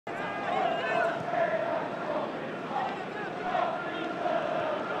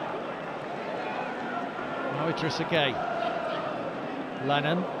Idris Gueye.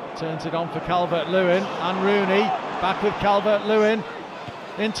 Lennon turns it on for Calvert-Lewin, and Rooney back with Calvert-Lewin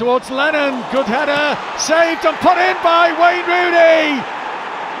in towards Lennon. Good header, saved and put in by Wayne Rooney,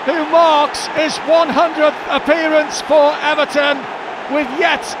 who marks his 100th appearance for Everton with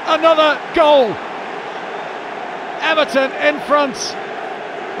yet another goal. Everton in front.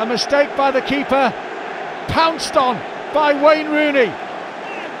 A mistake by the keeper, pounced on by Wayne Rooney.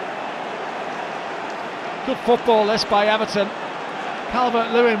 Good football this by Everton.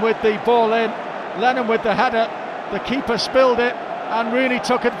 Calvert-Lewin with the ball in, Lennon with the header, the keeper spilled it and Rooney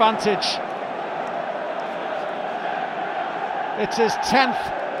took advantage. It's his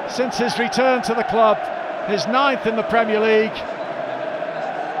 10th since his return to the club, his 9th in the Premier League.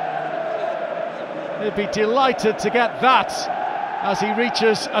 He'd be delighted to get that as he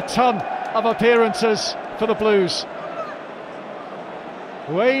reaches a ton of appearances for the Blues.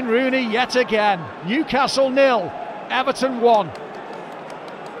 Wayne Rooney yet again. Newcastle 0, Everton 1.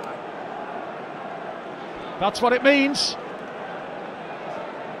 That's what it means.